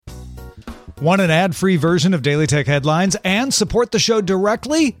Want an ad-free version of Daily Tech Headlines and support the show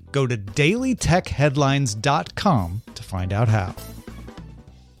directly? Go to dailytechheadlines.com to find out how.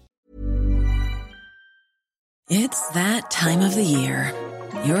 It's that time of the year.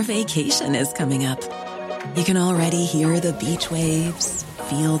 Your vacation is coming up. You can already hear the beach waves,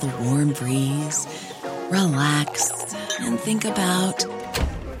 feel the warm breeze, relax, and think about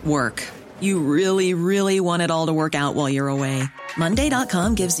work. You really, really want it all to work out while you're away.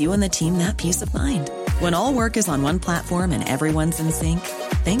 Monday.com gives you and the team that peace of mind. When all work is on one platform and everyone's in sync,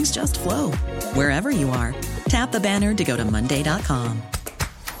 things just flow. Wherever you are, tap the banner to go to Monday.com.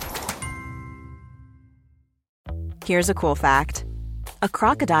 Here's a cool fact. A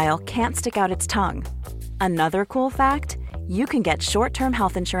crocodile can't stick out its tongue. Another cool fact, you can get short-term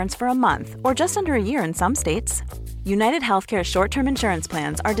health insurance for a month or just under a year in some states. United Healthcare short-term insurance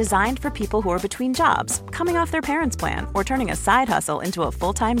plans are designed for people who are between jobs, coming off their parents' plan, or turning a side hustle into a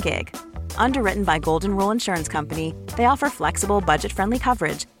full-time gig. Underwritten by Golden Rule Insurance Company, they offer flexible, budget-friendly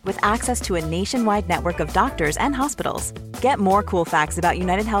coverage with access to a nationwide network of doctors and hospitals. Get more cool facts about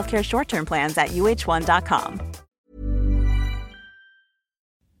United Healthcare short-term plans at uh1.com.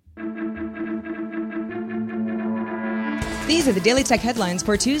 These are the Daily Tech headlines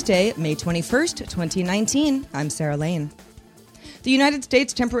for Tuesday, May 21st, 2019. I'm Sarah Lane. The United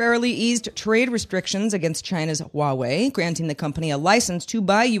States temporarily eased trade restrictions against China's Huawei, granting the company a license to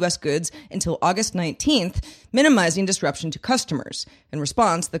buy U.S. goods until August 19th, minimizing disruption to customers. In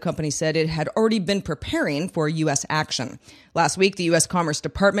response, the company said it had already been preparing for U.S. action. Last week, the U.S. Commerce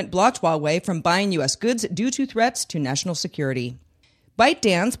Department blocked Huawei from buying U.S. goods due to threats to national security.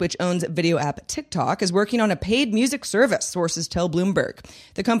 ByteDance, which owns video app TikTok, is working on a paid music service, sources tell Bloomberg.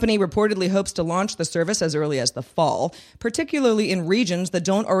 The company reportedly hopes to launch the service as early as the fall, particularly in regions that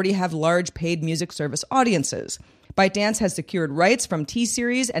don't already have large paid music service audiences. ByteDance has secured rights from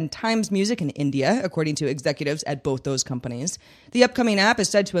T-Series and Times Music in India, according to executives at both those companies. The upcoming app is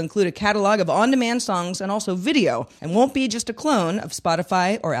said to include a catalog of on-demand songs and also video, and won't be just a clone of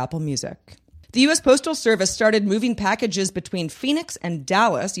Spotify or Apple Music. The U.S. Postal Service started moving packages between Phoenix and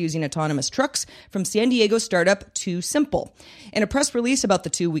Dallas using autonomous trucks from San Diego startup TuSimple. In a press release about the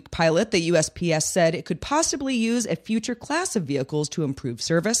 2-week pilot, the USPS said it could possibly use a future class of vehicles to improve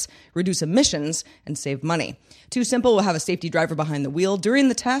service, reduce emissions, and save money. TuSimple will have a safety driver behind the wheel during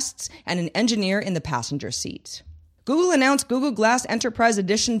the tests and an engineer in the passenger seat. Google announced Google Glass Enterprise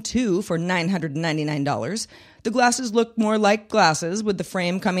Edition 2 for $999. The glasses look more like glasses, with the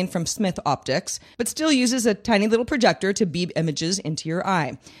frame coming from Smith Optics, but still uses a tiny little projector to beam images into your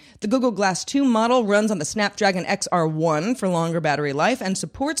eye. The Google Glass 2 model runs on the Snapdragon XR1 for longer battery life and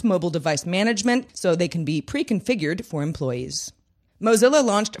supports mobile device management, so they can be pre-configured for employees. Mozilla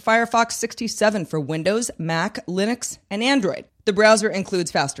launched Firefox 67 for Windows, Mac, Linux, and Android. The browser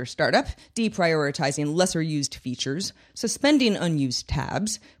includes faster startup, deprioritizing lesser-used features, suspending unused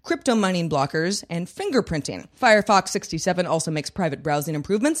tabs, crypto mining blockers, and fingerprinting. Firefox 67 also makes private browsing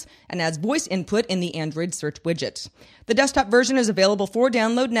improvements and adds voice input in the Android search widget. The desktop version is available for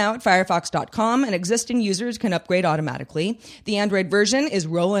download now at firefox.com, and existing users can upgrade automatically. The Android version is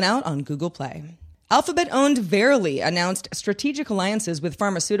rolling out on Google Play. Alphabet-owned Verily announced strategic alliances with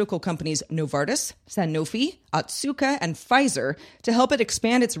pharmaceutical companies Novartis, Sanofi, Otsuka, and Pfizer to help it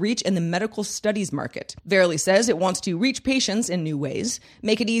expand its reach in the medical studies market. Verily says it wants to reach patients in new ways,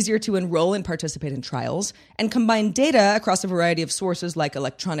 make it easier to enroll and participate in trials, and combine data across a variety of sources like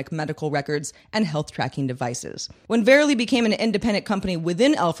electronic medical records and health tracking devices. When Verily became an independent company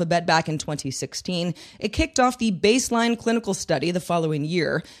within Alphabet back in 2016, it kicked off the baseline clinical study the following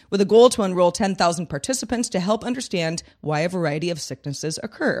year with a goal to enroll 10,000 participants to help understand why a variety of sicknesses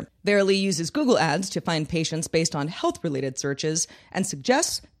occur. Verily uses Google Ads to find patients based on health-related searches and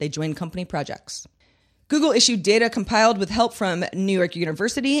suggests they join company projects. Google issued data compiled with help from New York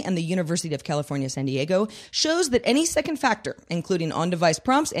University and the University of California, San Diego, shows that any second factor, including on-device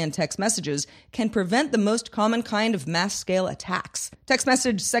prompts and text messages, can prevent the most common kind of mass-scale attacks. Text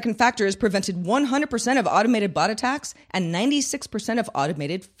message second factors prevented 100% of automated bot attacks and 96% of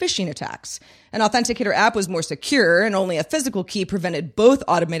automated phishing attacks. An Authenticator app was more secure, and only a physical key prevented both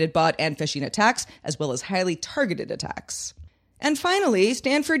automated bot and phishing attacks, as well as highly targeted attacks. And finally,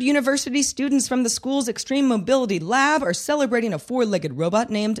 Stanford University students from the school's Extreme Mobility Lab are celebrating a 4-legged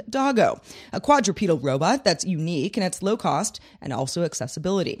robot named Doggo, a quadrupedal robot that's unique in its low cost and also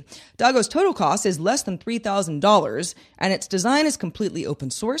accessibility. Doggo's total cost is less than $3,000, and its design is completely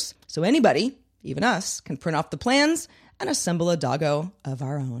open source, so anybody, even us, can print off the plans and assemble a Doggo of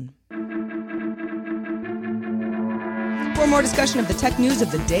our own. For more discussion of the tech news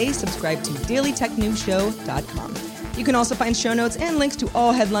of the day, subscribe to dailytechnewsshow.com. You You can also find show notes and links to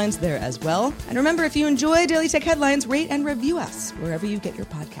all headlines there as well. And remember, if you enjoy Daily Tech Headlines, rate and review us wherever you get your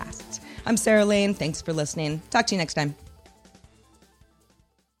podcasts. I'm Sarah Lane. Thanks for listening. Talk to you next time.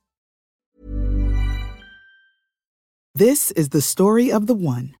 This is the story of the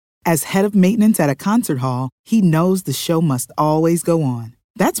one. As head of maintenance at a concert hall, he knows the show must always go on.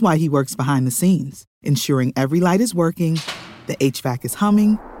 That's why he works behind the scenes, ensuring every light is working, the HVAC is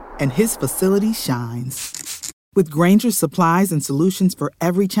humming, and his facility shines. With Grainger's supplies and solutions for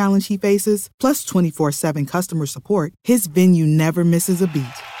every challenge he faces, plus 24/7 customer support, his venue never misses a beat.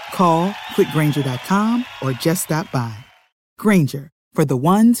 Call quickgrainger.com or just stop by. Grainger, for the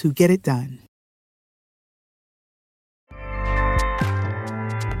ones who get it done.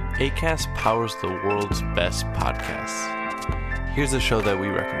 Acast powers the world's best podcasts. Here's a show that we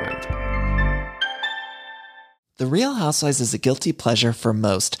recommend. The Real Housewives is a guilty pleasure for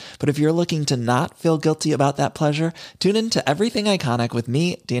most, but if you're looking to not feel guilty about that pleasure, tune in to Everything Iconic with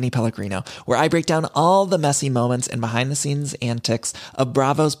me, Danny Pellegrino, where I break down all the messy moments and behind-the-scenes antics of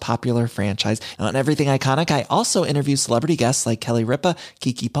Bravo's popular franchise. And on Everything Iconic, I also interview celebrity guests like Kelly Ripa,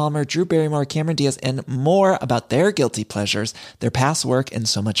 Keke Palmer, Drew Barrymore, Cameron Diaz, and more about their guilty pleasures, their past work, and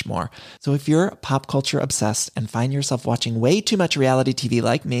so much more. So if you're pop culture obsessed and find yourself watching way too much reality TV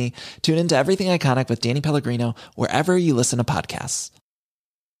like me, tune into Everything Iconic with Danny Pellegrino, wherever you listen to podcasts.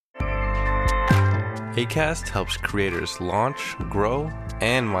 Acast helps creators launch, grow,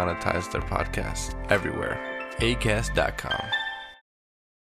 and monetize their podcasts everywhere. Acast.com.